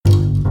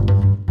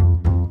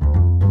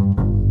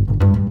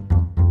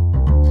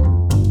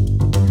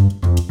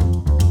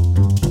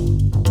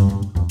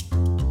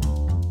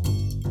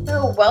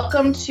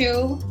Welcome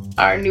to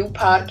our new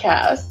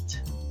podcast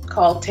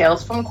called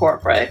Tales from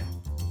Corporate.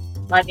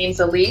 My name's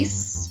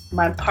Elise,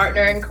 my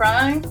partner in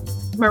crime,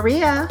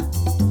 Maria.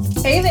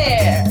 Hey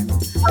there.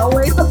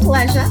 Always a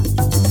pleasure.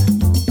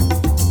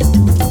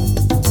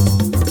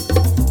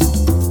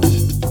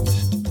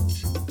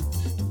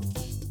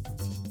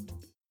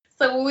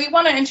 So we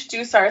want to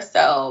introduce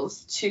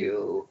ourselves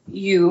to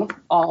you,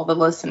 all the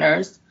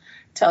listeners,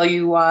 tell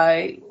you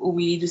why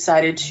we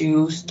decided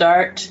to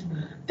start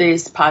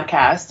this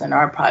podcast and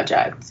our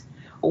project,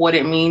 what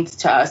it means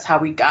to us, how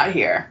we got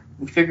here.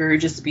 We figure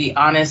we'd just be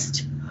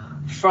honest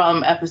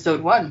from episode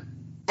 1.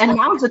 And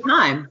now's the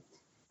time.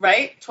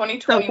 Right?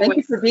 2020. So thank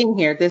you for being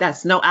here.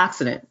 That's no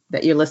accident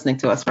that you're listening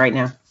to us right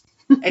now.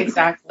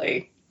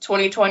 Exactly.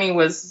 2020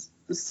 was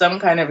some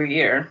kind of a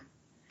year.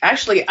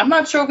 Actually, I'm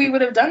not sure we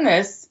would have done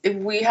this if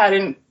we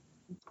hadn't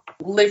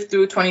lived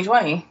through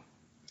 2020.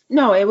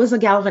 No, it was a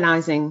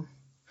galvanizing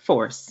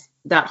force.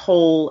 That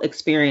whole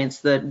experience,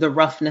 the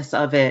roughness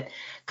of it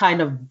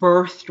kind of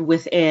birthed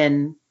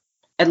within,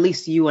 at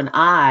least you and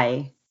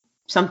I,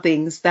 some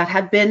things that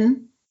had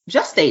been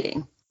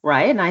gestating,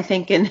 right? And I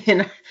think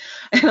in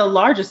a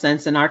larger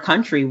sense in our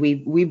country,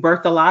 we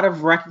birthed a lot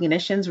of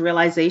recognitions,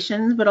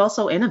 realizations, but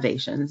also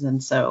innovations.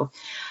 And so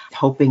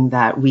hoping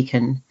that we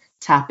can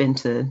tap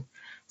into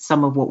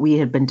some of what we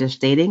had been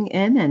gestating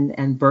in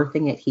and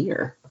birthing it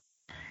here.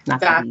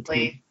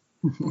 Exactly.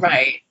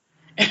 Right.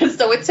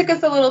 So it took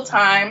us a little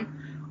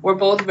time. We're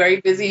both very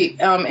busy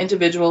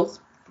individuals,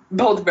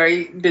 both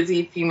very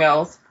busy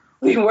females.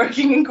 We're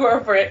working in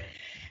corporate.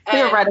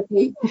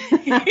 Theoretically.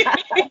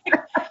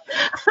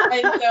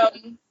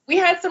 And we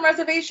had some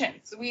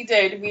reservations. We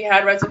did. We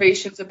had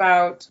reservations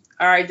about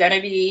our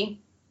identity.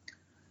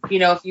 You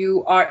know, if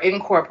you are in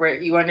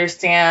corporate, you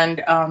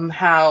understand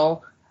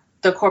how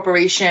the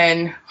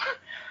corporation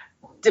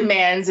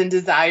demands and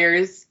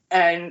desires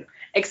and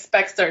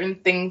expects certain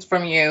things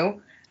from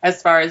you as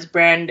far as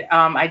brand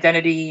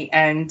identity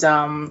and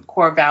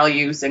core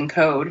values and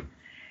code.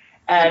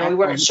 And we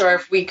weren't sure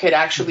if we could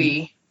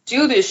actually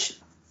do this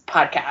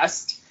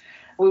podcast.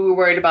 We were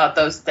worried about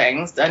those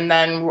things. And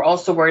then we're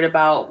also worried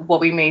about what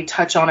we may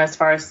touch on as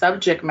far as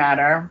subject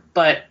matter.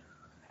 But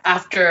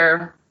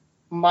after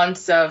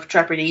months of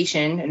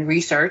trepidation and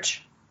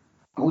research,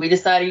 we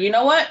decided, you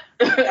know what?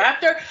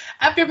 after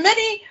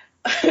many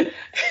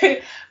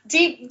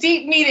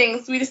deep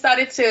meetings, we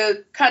decided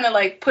to kind of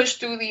like push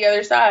through the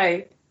other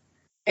side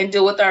and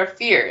deal with our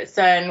fears.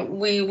 And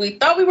we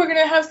thought we were going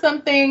to have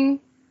something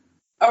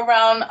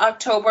around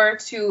October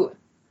to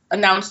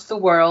announce to the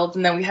world.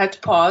 And then we had to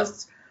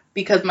pause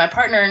because my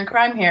partner in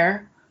crime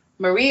here,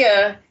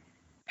 Maria,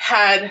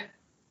 had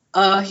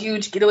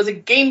it was a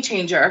game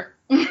changer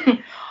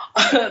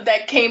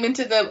that came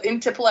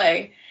into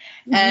play.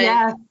 And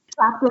yeah,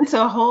 tapped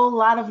into a whole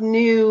lot of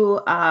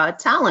new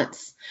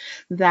talents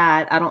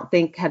that I don't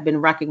think had been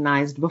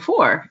recognized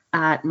before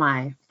at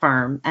my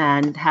firm,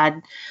 and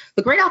had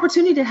the great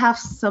opportunity to have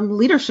some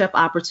leadership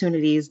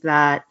opportunities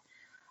that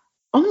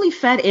only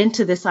fed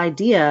into this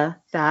idea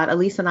that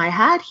Elise and I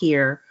had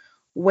here,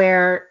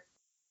 where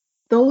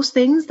those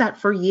things that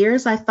for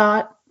years I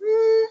thought,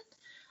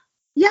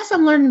 yes,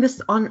 I'm learning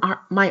this on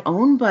my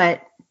own,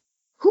 but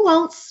who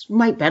else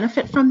might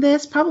benefit from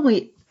this?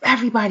 Probably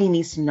everybody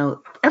needs to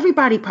know.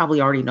 Everybody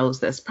probably already knows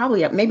this.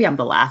 Probably, maybe I'm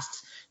the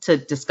last to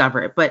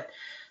discover it. But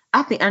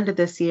at the end of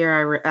this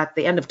year, at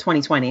the end of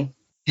 2020,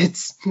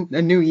 it's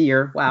a new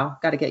year. Wow,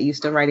 got to get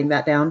used to writing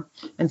that down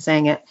and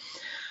saying it.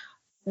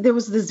 There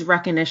was this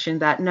recognition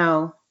that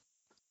no,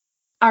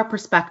 our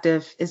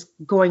perspective is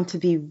going to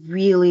be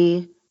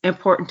really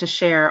important to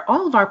share.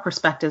 All of our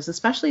perspectives,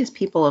 especially as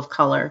people of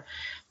color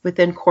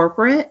within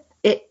corporate,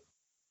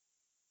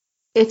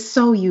 it's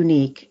so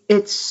unique.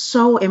 It's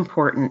so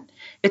important.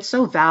 It's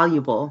so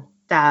valuable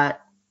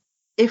that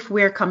if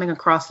we're coming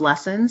across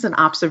lessons and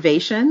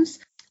observations,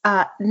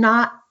 I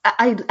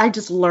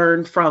just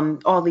learned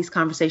from all these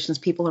conversations,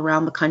 people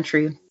around the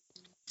country,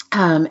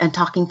 and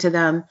talking to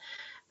them,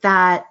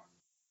 that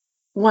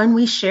when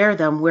we share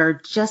them, we're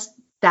just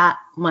that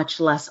much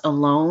less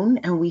alone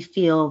and we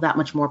feel that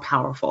much more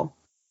powerful.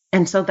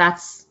 And so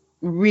that's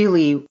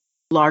really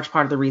a large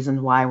part of the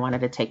reason why I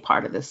wanted to take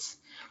part of this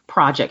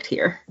project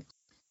here.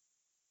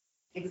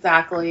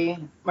 Exactly,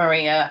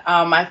 Maria.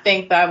 I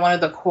think that one of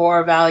the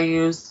core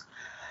values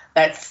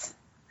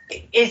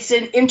it's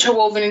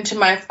interwoven into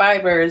my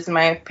fibers.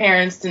 My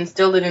parents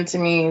instilled it into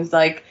me. Is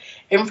like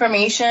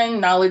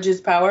information, knowledge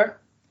is power.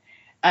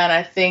 And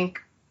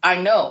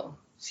I know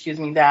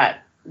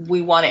that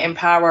we want to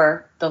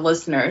empower the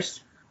listeners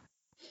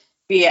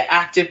via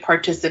active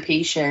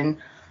participation,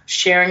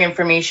 sharing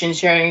information,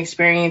 sharing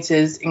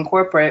experiences in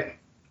corporate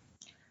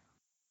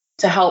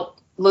to help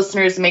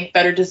listeners make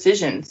better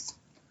decisions,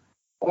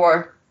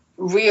 or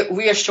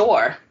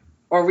reassure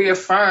or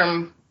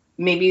reaffirm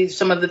maybe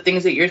some of the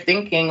things that you're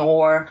thinking,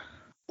 or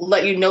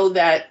let you know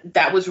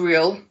that was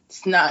real.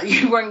 It's not,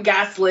 you weren't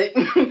gaslit.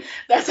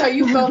 That's how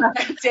you felt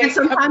that day.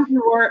 Sometimes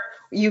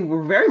you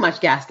were very much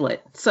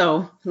gaslit.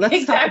 So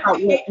let's talk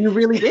about what you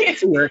really did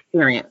to your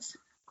experience.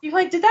 you're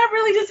like, did that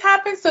really just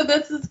happen? So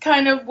this is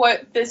kind of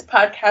what this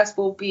podcast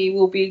will be.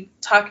 We'll be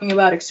talking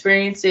about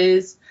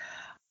experiences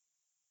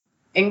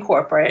in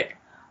corporate,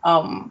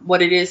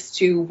 what it is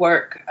to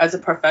work as a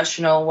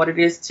professional, what it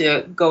is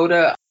to go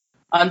to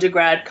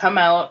undergrad, come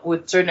out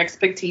with certain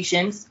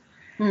expectations,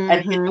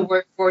 and hit the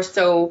workforce.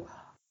 So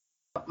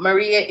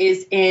Maria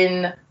is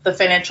in the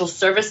financial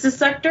services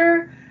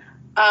sector.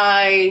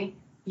 I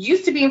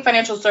used to be in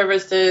financial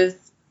services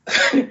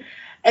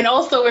and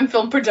also in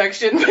film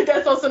production, but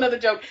that's also another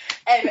joke.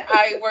 And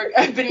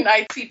I've been in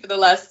IT for the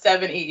last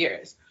 7-8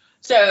 years.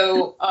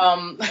 So,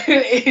 and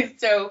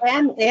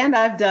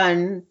I've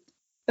done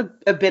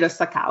a bit of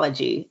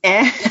psychology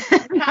and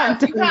you have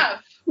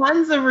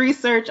tons of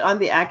research on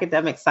the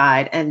academic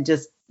side, and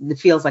just it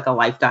feels like a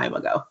lifetime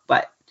ago.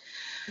 But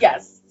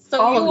yes,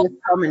 so all of this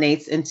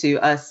culminates into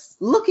us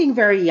looking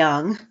very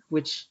young,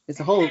 which is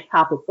a whole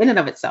topic in and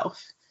of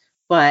itself.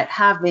 But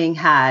having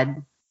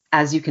had,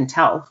 as you can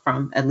tell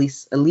from at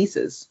least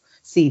Elise's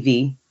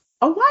CV,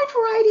 a wide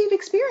variety of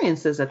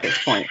experiences at this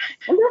point.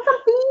 And there's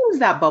some themes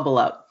that bubble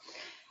up.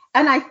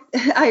 And I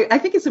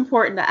think it's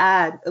important to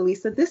add,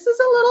 Elisa, this is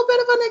a little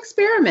bit of an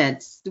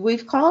experiment.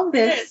 We've called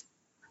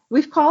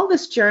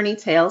this journey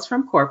Tales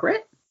from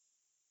Corporate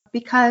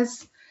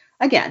because,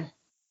 again,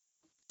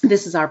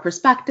 this is our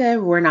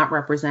perspective. We're not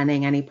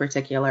representing any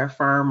particular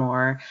firm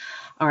or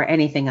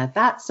anything of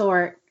that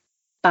sort.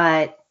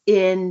 But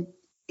in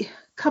a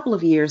couple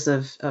of years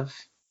of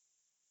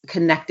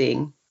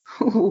connecting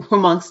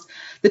amongst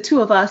the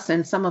two of us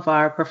and some of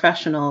our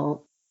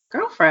professional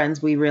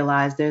girlfriends, we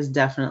realized there's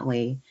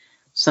definitely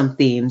some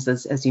themes,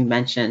 as you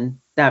mentioned,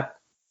 that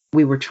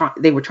they were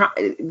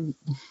trying.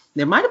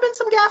 There might have been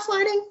some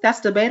gaslighting.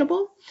 That's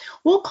debatable.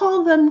 We'll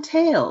call them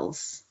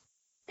tales.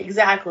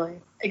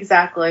 Exactly.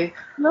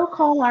 We'll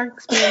call our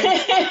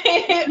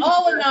experience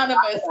all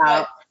anonymous.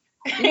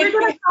 We're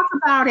going to talk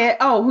about it.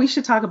 Oh, we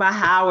should talk about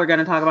how we're going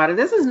to talk about it.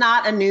 This is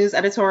not a news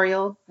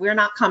editorial. We're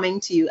not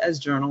coming to you as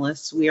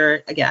journalists. We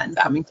are, again,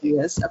 coming to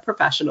you as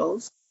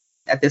professionals.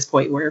 At this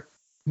point, we're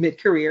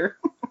mid-career.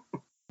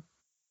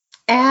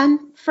 And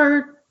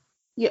for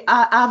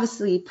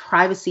obviously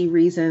privacy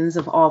reasons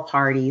of all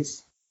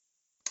parties,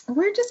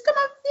 we're just going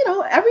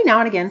to, every now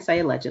and again say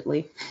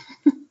allegedly.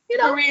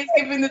 Maria's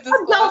giving the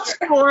disclosure. Adult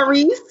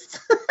stories.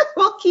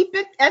 We'll keep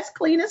it as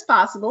clean as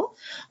possible,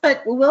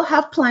 but we'll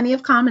have plenty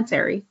of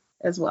commentary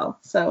as well.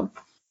 So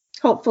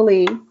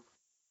hopefully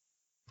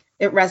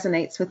it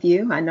resonates with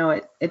you. I know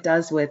it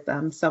does with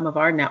some of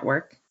our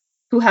network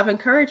who have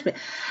encouraged me.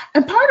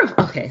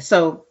 And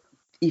so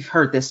you've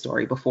heard this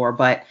story before,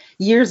 but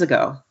years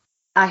ago,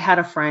 I had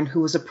a friend who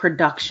was a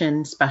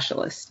production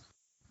specialist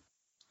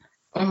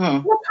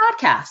for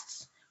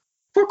podcasts,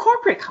 for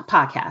corporate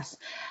podcasts.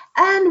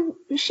 And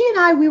she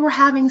and we were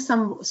having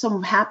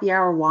some happy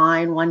hour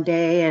wine one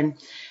day, and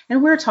we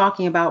were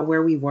talking about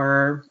where we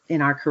were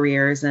in our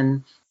careers.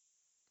 And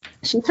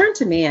she turned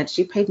to me and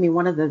she paid me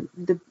one of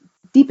the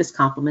deepest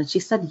compliments. She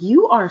said,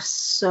 "You are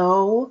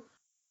so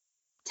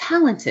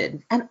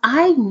talented. And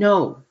I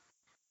know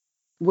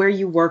where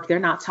you work, they're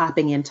not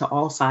tapping into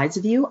all sides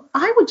of you.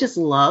 I would just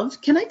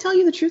love, can I tell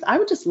you the truth? I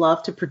would just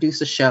love to produce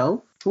a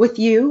show with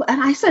you."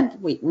 And I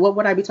said, "Wait, what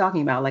would I be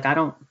talking about? Like, I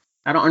don't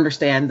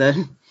understand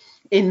the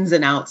ins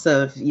and outs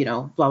of,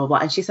 blah, blah, blah."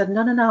 And she said,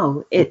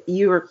 no,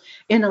 you're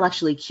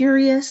intellectually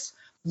curious.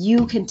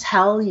 You can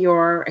tell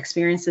your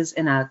experiences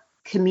in a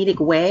comedic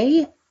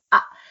way.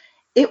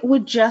 It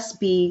would just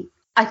be,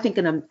 I think,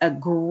 a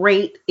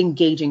great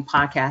engaging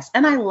podcast.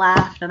 And I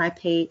laughed and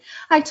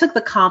I took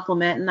the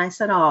compliment and I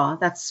said, "Oh,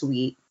 that's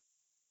sweet."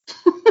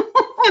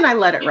 And I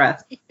let it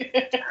rest.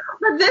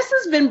 But this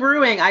has been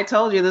brewing. I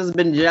told you this has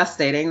been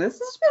gestating. This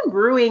has been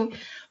brewing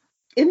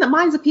in the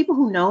minds of people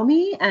who know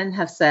me and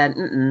have said,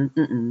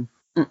 you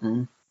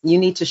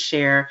need to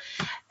share.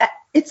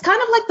 It's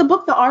kind of like the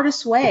book, The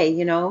Artist's Way.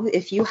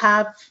 If you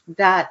have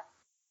that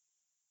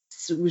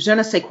je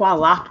ne sais quoi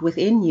locked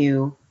within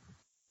you,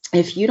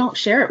 if you don't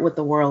share it with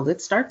the world, it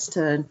starts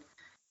to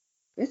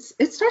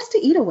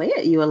eat away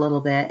at you a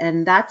little bit.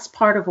 And that's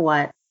part of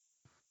what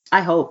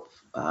I hope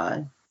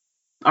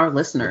our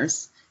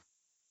listeners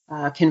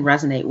can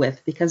resonate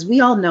with, because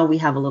we all know we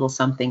have a little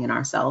something in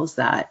ourselves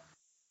that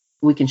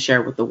we can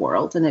share with the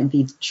world and it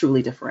be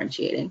truly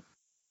differentiating.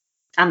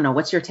 I don't know.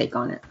 What's your take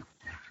on it?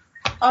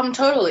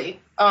 Totally.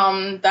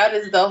 That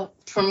is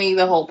for me,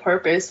 the whole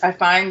purpose. I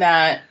find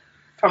that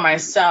for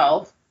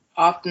myself,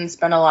 often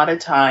spend a lot of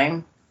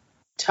time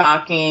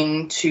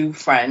talking to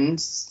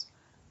friends,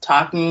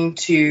 talking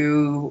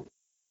to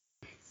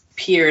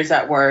peers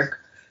at work,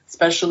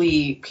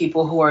 especially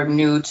people who are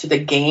new to the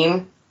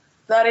game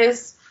that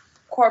is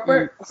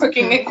corporate,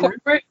 working in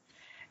corporate,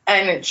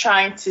 and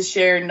trying to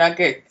share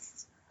nuggets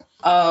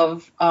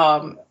of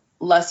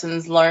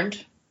lessons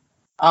learned,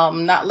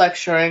 not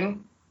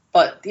lecturing,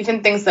 but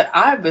even things that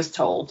I was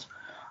told.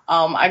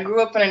 I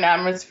grew up in an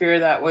atmosphere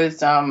that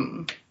was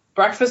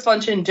breakfast,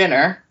 lunch, and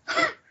dinner.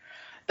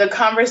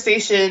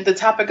 The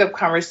topic of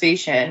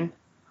conversation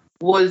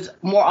was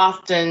more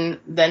often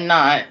than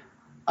not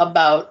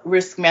about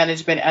risk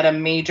management at a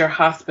major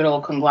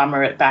hospital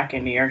conglomerate back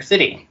in New York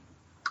City.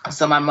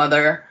 So my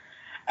mother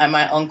and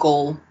my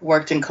uncle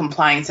worked in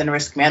compliance and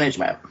risk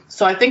management.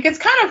 So I think it's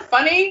kind of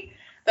funny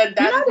that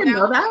that's I didn't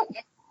know that.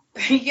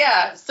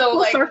 Yeah. So Full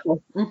like,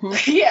 circle.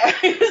 Mm-hmm. yeah.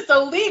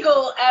 So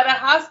legal at a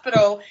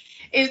hospital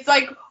is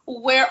like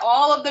where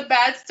all of the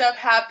bad stuff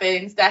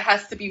happens that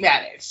has to be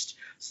managed.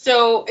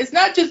 So it's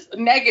not just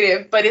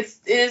negative, but it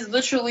is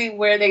literally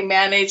where they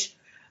manage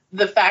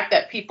the fact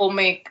that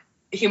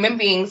human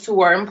beings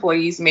who are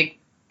employees make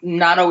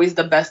not always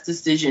the best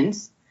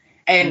decisions,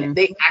 and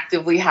they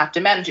actively have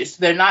to manage it. So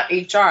they're not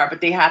HR, but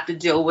they have to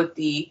deal with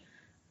the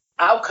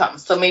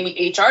outcomes. So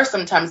maybe HR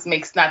sometimes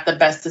makes not the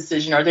best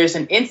decision, or there's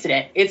an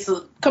incident. It's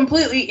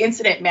completely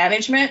incident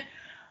management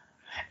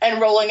and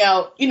rolling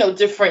out,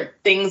 different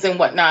things and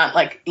whatnot,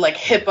 like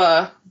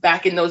HIPAA.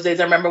 Back in those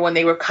days, I remember when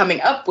they were coming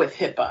up with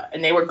HIPAA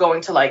and they were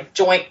going to like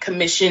joint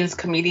commissions,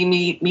 committee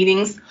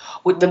meetings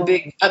with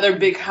the other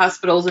big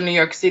hospitals in New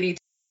York City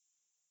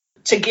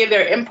to give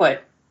their input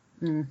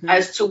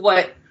as to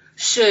what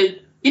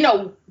should,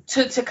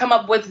 to come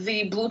up with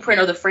the blueprint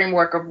or the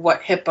framework of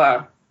what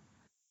HIPAA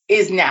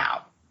is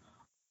now.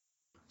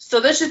 So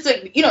that's just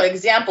a,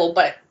 example,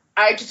 but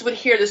I just would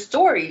hear the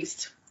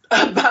stories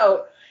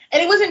about,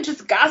 and it wasn't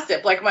just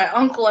gossip. Like my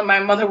uncle and my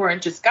mother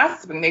weren't just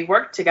gossiping. They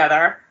worked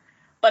together,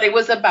 but it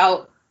was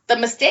about the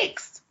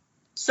mistakes.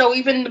 So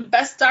even the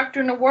best doctor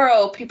in the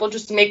world, people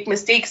just make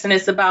mistakes. And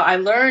it's about, I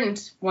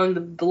learned, one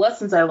of the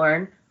lessons I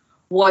learned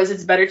was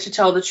it's better to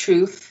tell the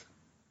truth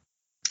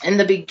in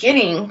the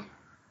beginning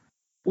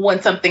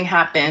when something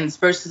happens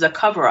versus a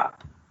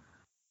cover-up.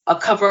 A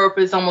cover-up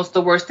is almost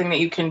the worst thing that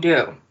you can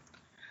do.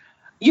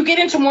 You get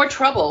into more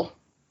trouble.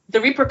 The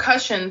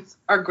repercussions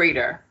are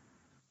greater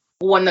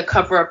when the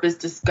cover-up is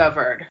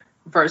discovered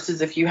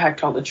versus if you had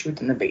told the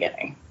truth in the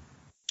beginning.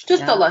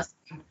 Just a lesson.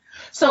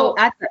 So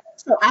at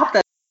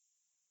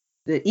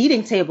the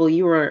eating table,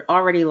 you were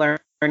already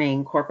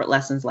learning corporate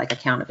lessons like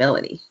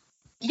accountability.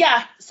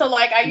 Yeah. So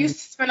like I used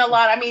to spend a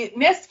lot. I mean,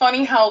 it's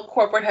funny how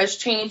corporate has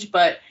changed,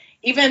 but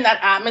even in that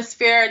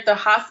atmosphere, the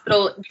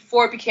hospital,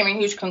 before it became a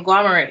huge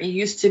conglomerate, it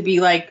used to be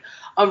like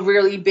a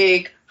really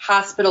big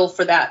hospital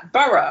for that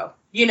borough,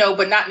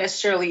 but not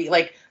necessarily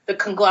like the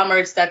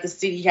conglomerates that the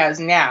city has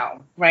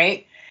now,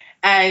 right?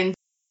 And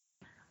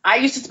I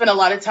used to spend a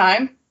lot of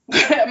time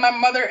at my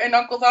mother and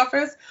uncle's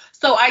office.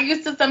 So I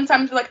used to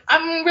sometimes be like,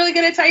 I'm really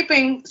good at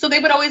typing. So they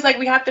would always like,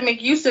 we have to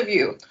make use of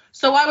you.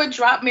 So I would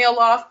drop mail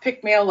off,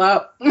 pick mail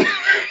up,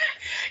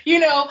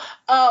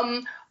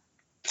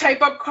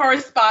 type up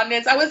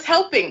correspondence. I was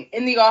helping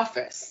in the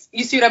office.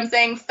 You see what I'm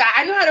saying?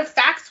 I knew how to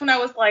fax when I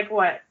was like,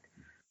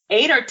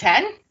 8 or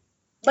 10?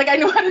 Like I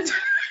knew how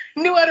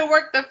to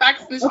work the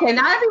fax machine. Okay,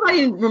 not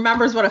everybody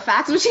remembers what a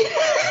fax machine is.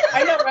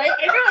 I know, right?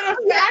 I knew how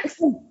to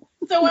fax.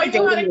 So I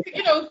knew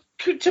how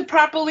to, to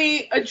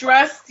properly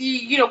address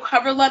the,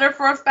 cover letter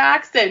for a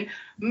fax and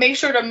make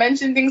sure to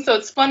mention things. So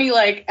it's funny,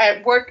 like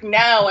at work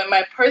now in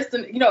my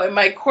in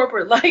my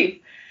corporate life,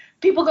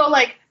 people go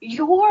like,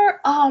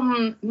 your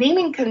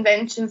naming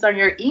conventions on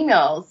your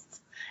emails.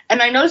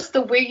 And I noticed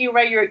the way you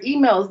write your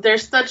emails, they're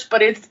such,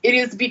 but it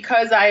is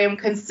because I am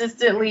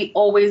consistently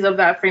always of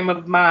that frame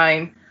of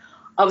mind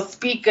of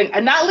speaking,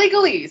 and not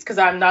legalese, because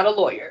I'm not a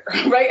lawyer,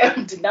 right?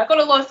 I did not go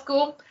to law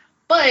school,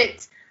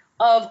 but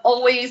of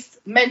always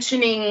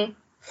mentioning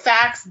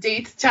facts,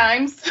 dates,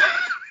 times,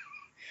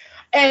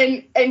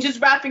 and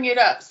just wrapping it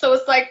up. So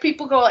it's like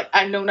people go like,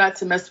 I know not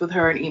to mess with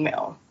her in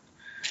email,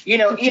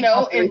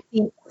 and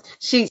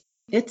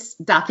it's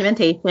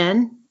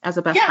documentation as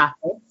a best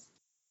practice.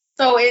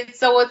 So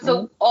it's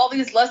all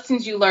these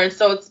lessons you learn.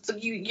 So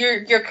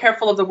you're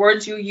careful of the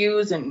words you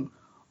use and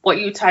what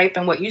you type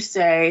and what you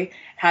say,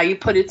 how you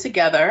put it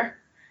together,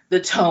 the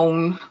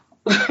tone.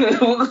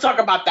 We'll talk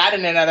about that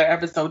in another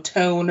episode,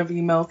 tone of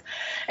emails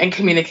and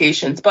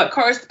communications, but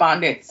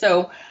correspondence.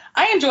 So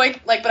I enjoyed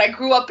but I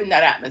grew up in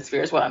that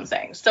atmosphere is what I'm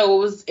saying.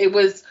 So it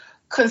was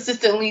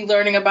consistently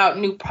learning about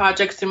new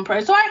projects and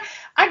So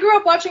I grew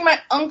up watching my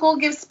uncle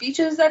give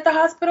speeches at the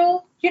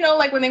hospital,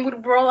 like when they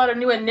would roll out a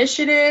new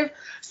initiative.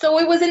 So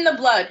it was in the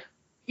blood,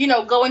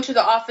 going to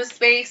the office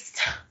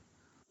space,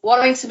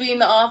 wanting to be in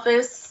the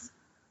office,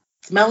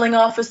 smelling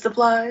office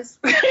supplies.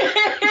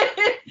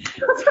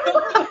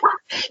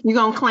 You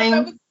gonna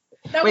claim?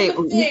 That was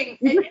the thing.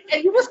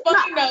 And you was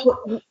funny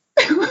though.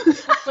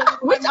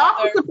 Which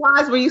office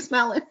supplies were you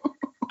smelling?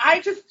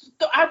 I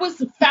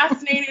was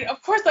fascinated.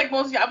 Of course, like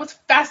most of you, I was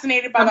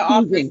fascinated by the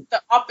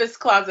office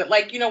closet,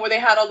 where they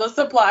had all the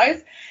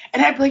supplies.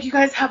 And I'd be like, you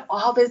guys have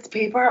all this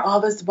paper, all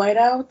this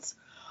whiteouts.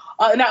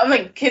 Now,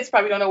 like, kids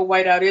probably don't know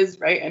what whiteout is,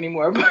 right,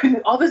 anymore.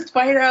 But all this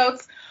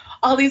whiteouts,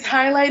 all these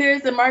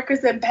highlighters and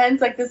markers and pens,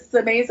 like, this is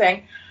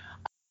amazing.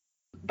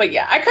 But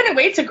yeah, I couldn't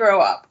wait to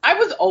grow up. I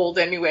was old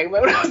anyway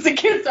when I was a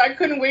kid, so I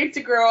couldn't wait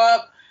to grow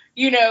up,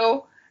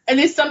 And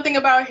there's something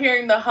about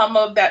hearing the hum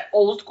of that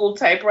old school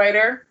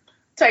typewriter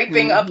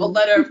typing up a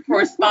letter of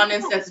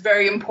correspondence that's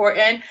very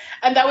important.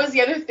 And that was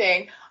the other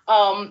thing.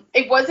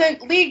 It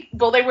wasn't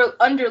legal. They were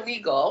under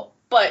legal.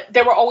 but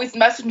there were always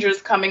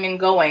messengers coming and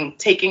going,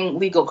 taking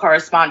legal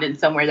correspondence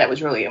somewhere that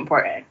was really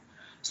important.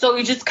 So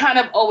you just kind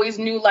of always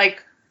knew,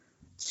 like,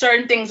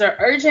 certain things are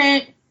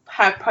urgent,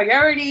 have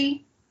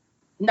priority,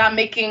 not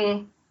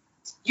making,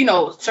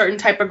 certain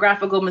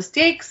typographical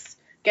mistakes,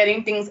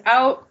 getting things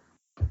out.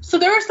 So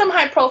there were some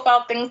high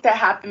profile things that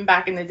happened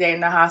back in the day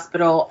in the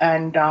hospital.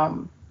 And,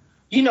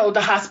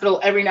 the hospital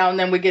every now and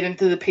then would get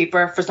into the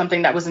paper for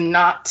something that was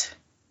not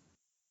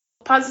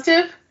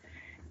positive,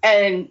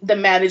 and the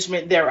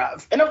management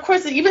thereof. And of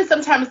course, even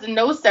sometimes in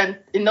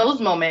those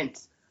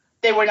moments,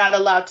 they were not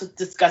allowed to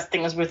discuss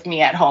things with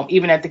me at home,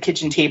 even at the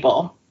kitchen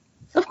table.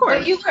 Of course.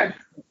 But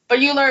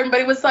you learn. But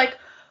it was like,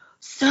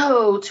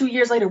 so 2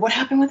 years later, what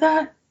happened with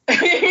that?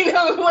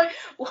 Like,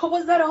 what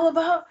was that all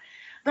about?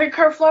 Like,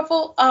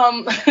 kerfluffle.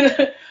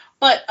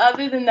 But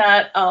other than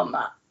that,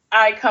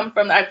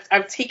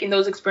 I've taken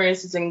those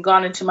experiences and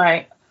gone into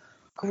my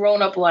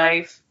grown-up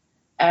life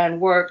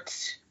and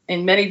worked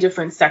in many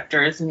different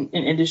sectors and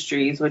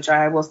industries, which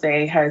I will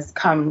say has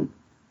come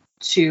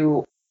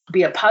to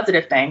be a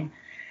positive thing.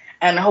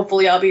 And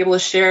hopefully I'll be able to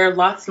share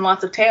lots and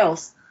lots of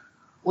tales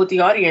with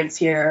the audience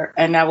here,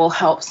 and that will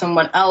help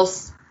someone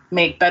else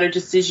make better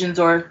decisions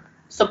or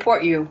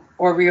support you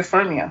or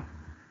reaffirm you.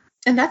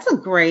 And that's a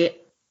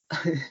great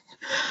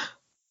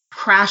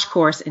crash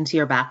course into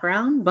your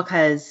background,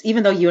 because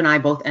even though you and I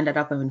both ended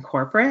up in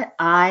corporate,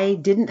 I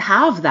didn't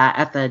have that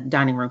at the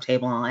dining room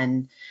table.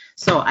 And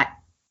so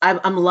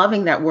I'm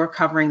loving that we're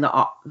covering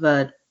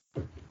the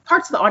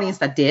parts of the audience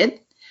that did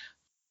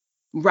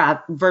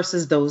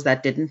versus those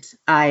that didn't.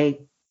 I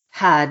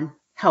had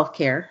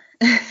healthcare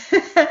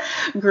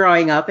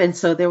growing up, and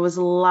so there was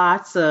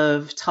lots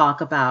of talk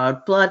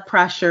about blood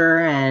pressure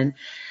and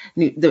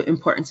the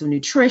importance of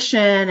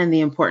nutrition and the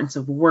importance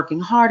of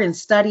working hard and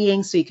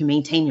studying so you can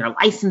maintain your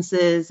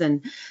licenses,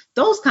 and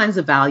those kinds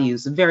of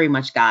values very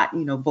much got,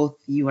 both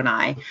you and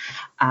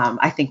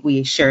I think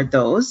we shared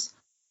those.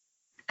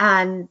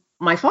 And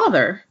my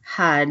father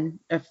had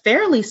a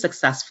fairly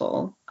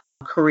successful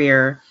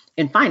career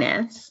in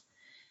finance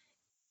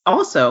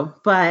also,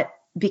 but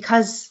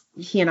because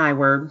he and I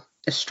were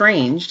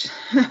estranged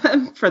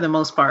for the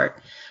most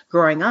part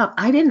growing up,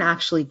 I didn't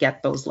actually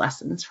get those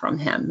lessons from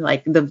him.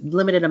 Like, the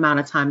limited amount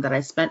of time that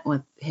I spent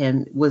with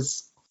him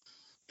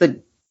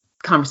the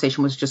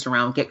conversation was just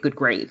around get good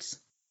grades.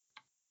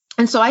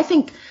 And so I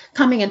think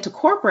coming into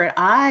corporate,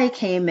 I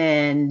came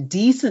in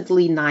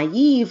decently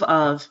naive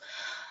of,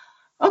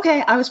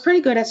 okay, I was pretty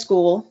good at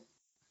school.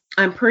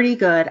 I'm pretty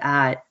good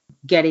at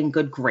getting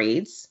good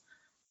grades.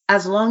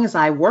 As long as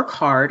I work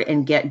hard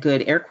and get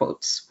good, air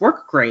quotes,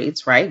 work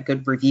grades, right?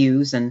 Good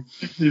reviews and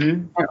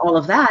all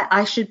of that,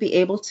 I should be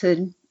able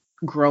to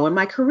grow in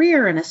my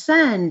career and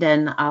ascend.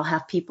 And I'll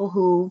have people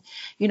who,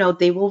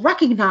 they will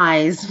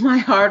recognize my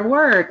hard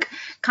work,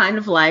 kind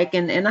of like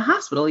in a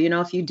hospital.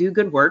 If you do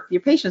good work,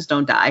 your patients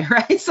don't die,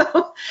 right?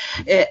 So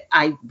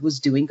I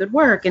was doing good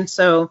work. And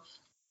so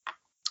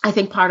I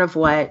think part of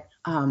what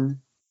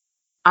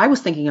I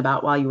was thinking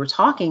about while you were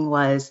talking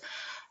was,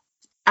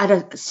 at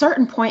a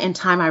certain point in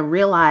time, I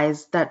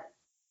realized that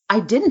I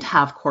didn't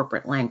have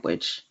corporate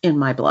language in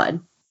my blood.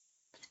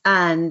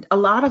 And a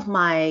lot of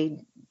my,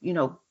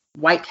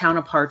 white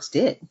counterparts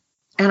did.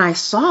 And I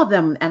saw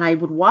them and I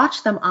would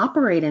watch them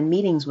operate in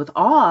meetings with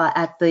awe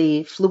at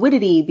the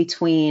fluidity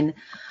between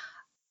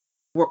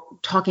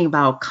talking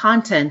about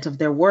content of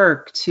their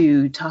work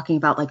to talking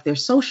about like their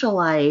social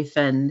life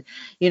and,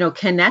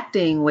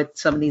 connecting with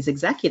some of these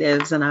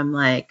executives. And I'm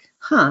like,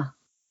 I'll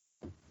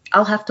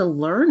have to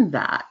learn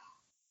that.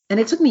 And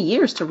it took me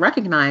years to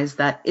recognize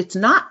that it's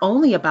not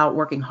only about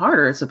working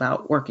harder, it's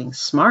about working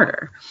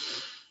smarter.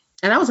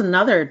 And that was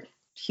another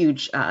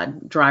huge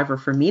driver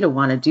for me to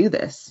want to do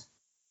this,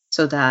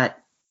 so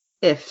that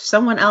if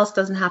someone else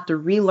doesn't have to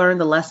relearn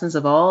the lessons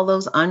of all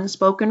those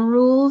unspoken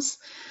rules,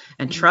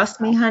 and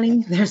trust me,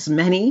 honey, there's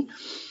many,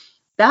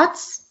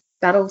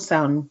 that'll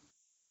sound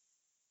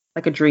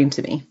like a dream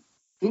to me.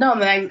 No,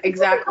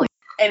 exactly.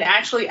 And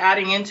actually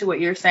adding into what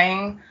you're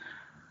saying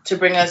to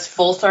bring us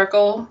full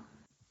circle,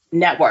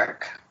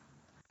 network.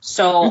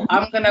 So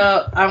I'm going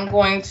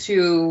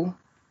to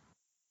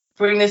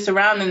bring this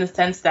around in the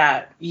sense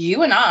that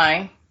you and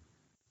I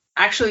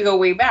actually go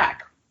way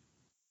back,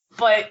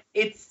 but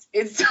it's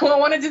so I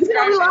want to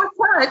describe we lost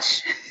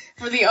touch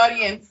for the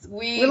audience.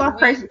 We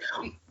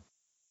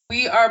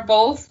are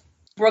both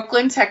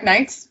Brooklyn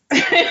Technites.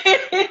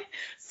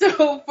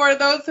 So for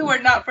those who are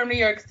not from New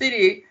York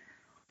City,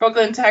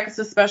 Brooklyn Tech is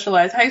a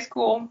specialized high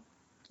school,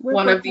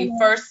 one of the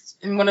first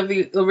and one of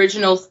the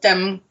original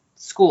STEM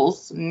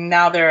schools.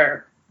 Now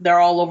they're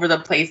all over the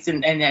place,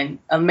 and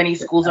many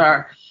schools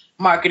are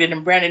marketed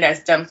and branded as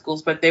STEM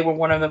schools, but they were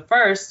one of the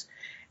first.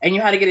 And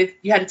you had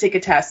to take a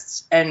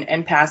test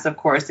and pass, of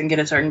course, and get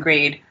a certain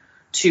grade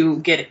to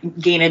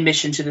gain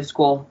admission to the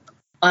school.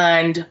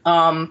 And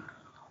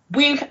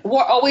we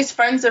were always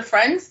friends of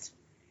friends,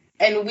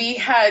 and we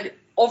had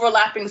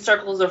overlapping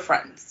circles of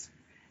friends.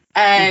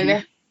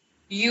 And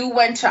you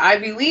went to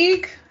Ivy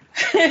League.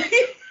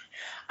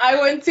 I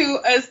went to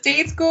a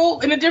state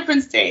school in a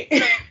different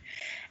state.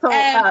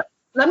 So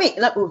let me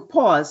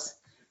pause.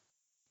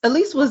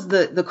 Elise was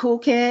the cool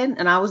kid,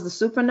 and I was the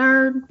super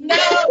nerd. No.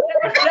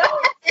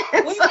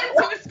 We went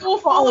to a school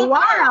for a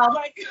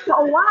while. For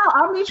a while,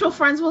 our mutual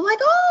friends were like,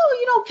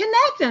 "Oh,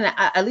 connect." And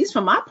at least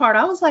for my part,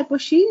 I was like, "Well,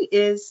 she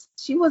was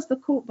the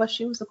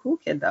cool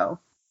kid, though."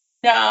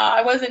 No,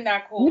 I wasn't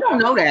that cool. You don't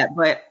know that,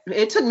 but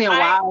it took me a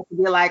while to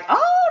be like,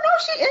 "Oh no,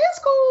 she is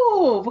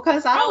cool,"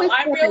 because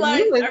I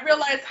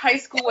realized high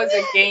school was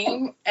a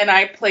game, and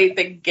I played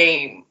the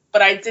game,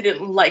 but I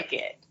didn't like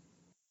it.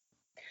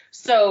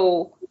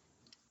 So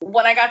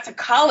when I got to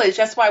college,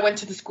 that's why I went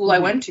to the school I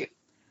went to.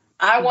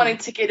 I wanted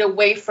to get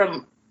away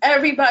from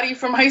everybody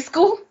from high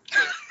school.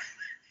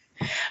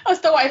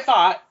 So I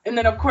thought. And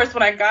then, of course,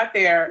 when I got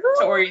there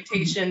to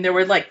orientation, there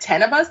were like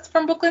 10 of us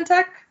from Brooklyn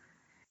Tech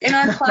in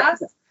our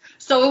class.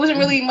 So it wasn't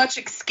really much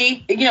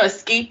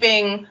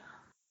escaping,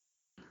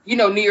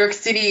 New York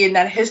City and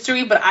that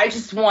history. But I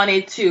just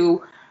wanted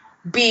to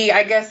be,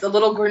 I guess, a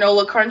little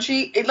granola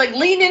crunchy. It like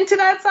lean into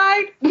that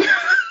side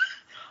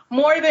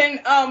more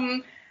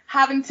than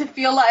having to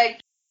feel like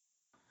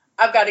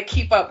I've got to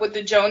keep up with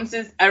the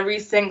Joneses every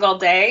single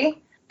day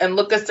and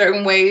look a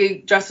certain way,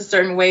 dress a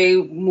certain way,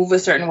 move a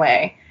certain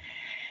way.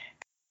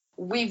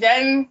 We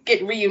then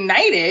get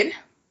reunited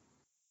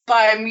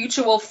by a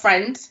mutual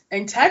friend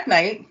in Tech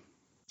Night.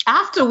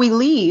 After we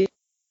leave.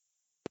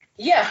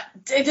 Yeah,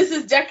 this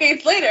is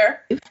decades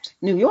later.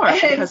 New York,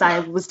 because I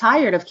was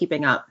tired of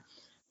keeping up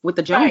with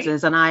the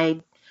Joneses,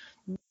 right.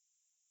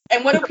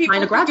 And what do people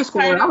find a graduate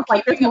school? I was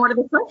like, there's more to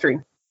the country.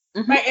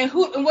 Mm-hmm. Right, and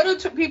what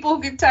do people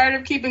who get tired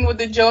of keeping with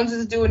the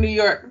Joneses do in New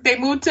York? They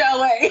move to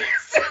LA.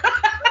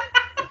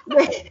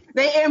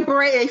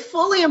 They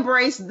fully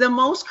embrace the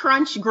most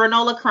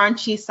granola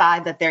crunchy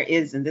side that there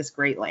is in this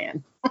great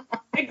land.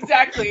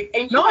 Exactly.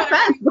 And no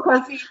offense,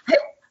 because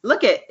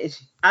look at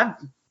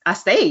I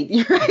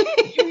stayed.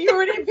 Right? You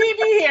already beat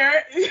me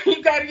here.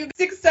 You got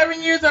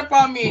 6-7 years up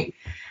on me.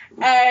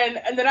 And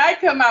then I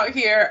come out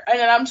here, and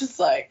then I'm just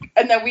like,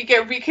 and then we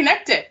get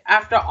reconnected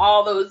after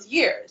all those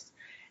years.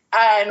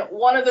 And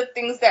one of the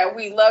things that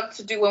we love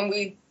to do when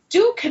we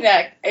do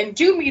connect and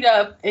do meet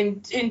up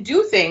and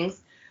do things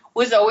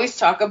was always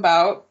talk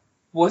about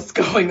what's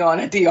going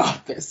on at the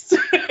office.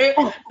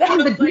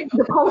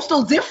 The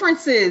postal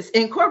differences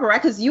in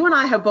corporate, because you and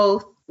I have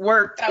both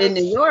worked in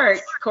New York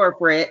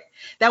corporate.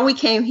 Then we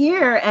came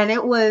here, and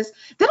it was,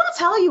 did I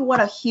tell you what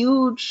a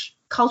huge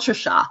culture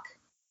shock?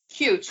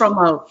 Huge. From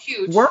a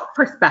work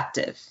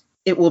perspective,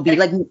 it will be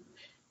like,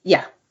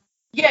 yeah.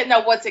 Yeah,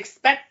 no, what's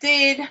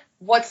expected,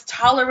 what's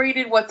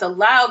tolerated, what's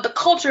allowed. The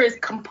culture is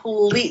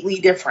completely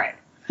different.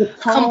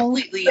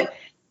 Completely.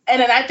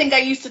 And then I think I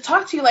used to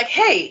talk to you like,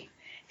 hey,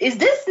 is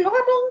this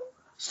normal?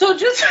 So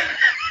just,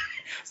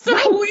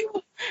 we,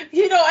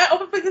 this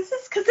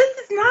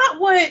is not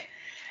what,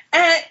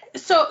 and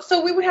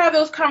so we would have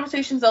those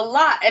conversations a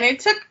lot. And I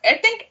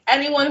think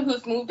anyone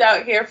who's moved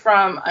out here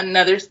from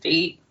another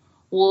state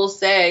will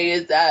say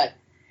is that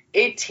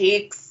it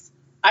takes,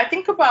 I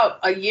think,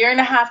 about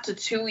 1.5 to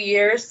 2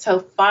 years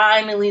to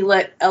finally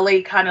let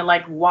LA kind of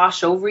like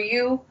wash over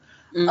you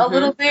a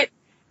little bit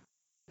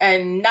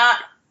and not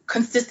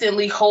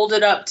consistently hold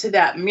it up to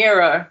that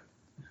mirror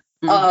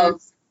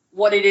of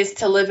what it is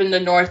to live in the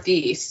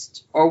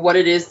Northeast or what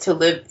it is to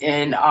live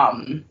in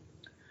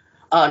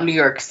New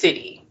York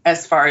City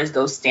as far as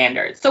those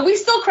standards. So we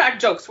still crack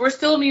jokes. We're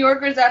still New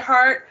Yorkers at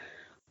heart.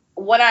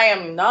 When I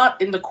am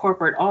not in the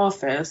corporate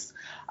office,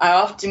 I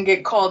often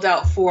get called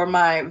out for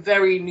my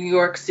very New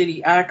York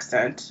City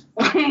accent.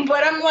 But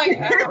I'm like,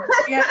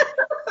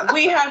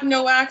 we have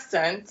no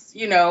accents,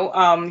 you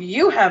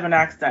have an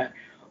accent.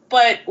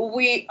 But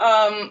we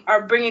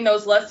are bringing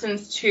those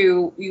lessons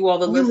to you all,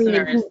 the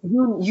listeners.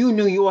 You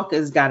New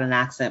Yorkers got an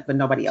accent, but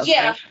nobody else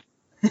does.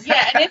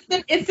 Yeah,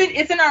 and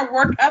it's in our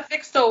work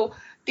ethic. So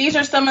these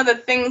are some of the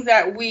things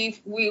that we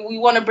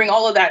want to bring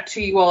all of that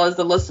to you all as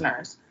the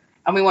listeners.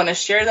 And we want to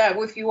share that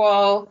with you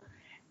all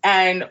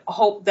and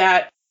hope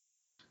that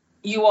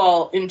you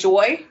all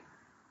enjoy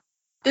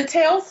the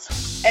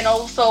tales, and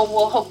also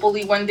will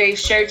hopefully one day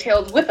share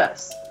tales with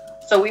us.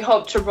 So we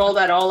hope to roll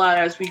that all out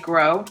as we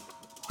grow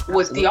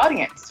with the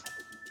audience.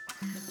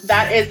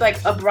 That is like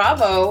a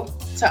bravo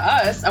to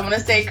us. I want to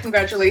say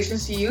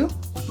congratulations to you,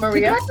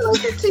 Maria.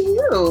 Congratulations to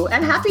you,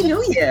 and Happy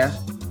New Year.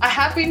 A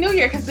Happy New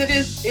Year, because it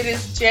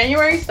is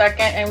January 2nd,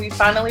 and we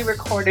finally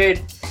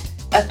recorded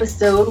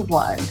episode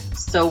 1.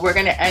 So we're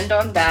going to end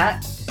on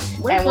that.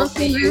 And we'll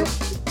see you.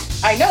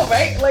 I know,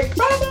 right? Like,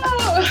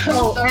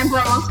 bravo! And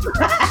bro.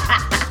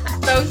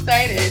 So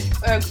excited.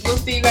 We'll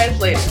see you guys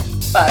later.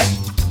 Bye.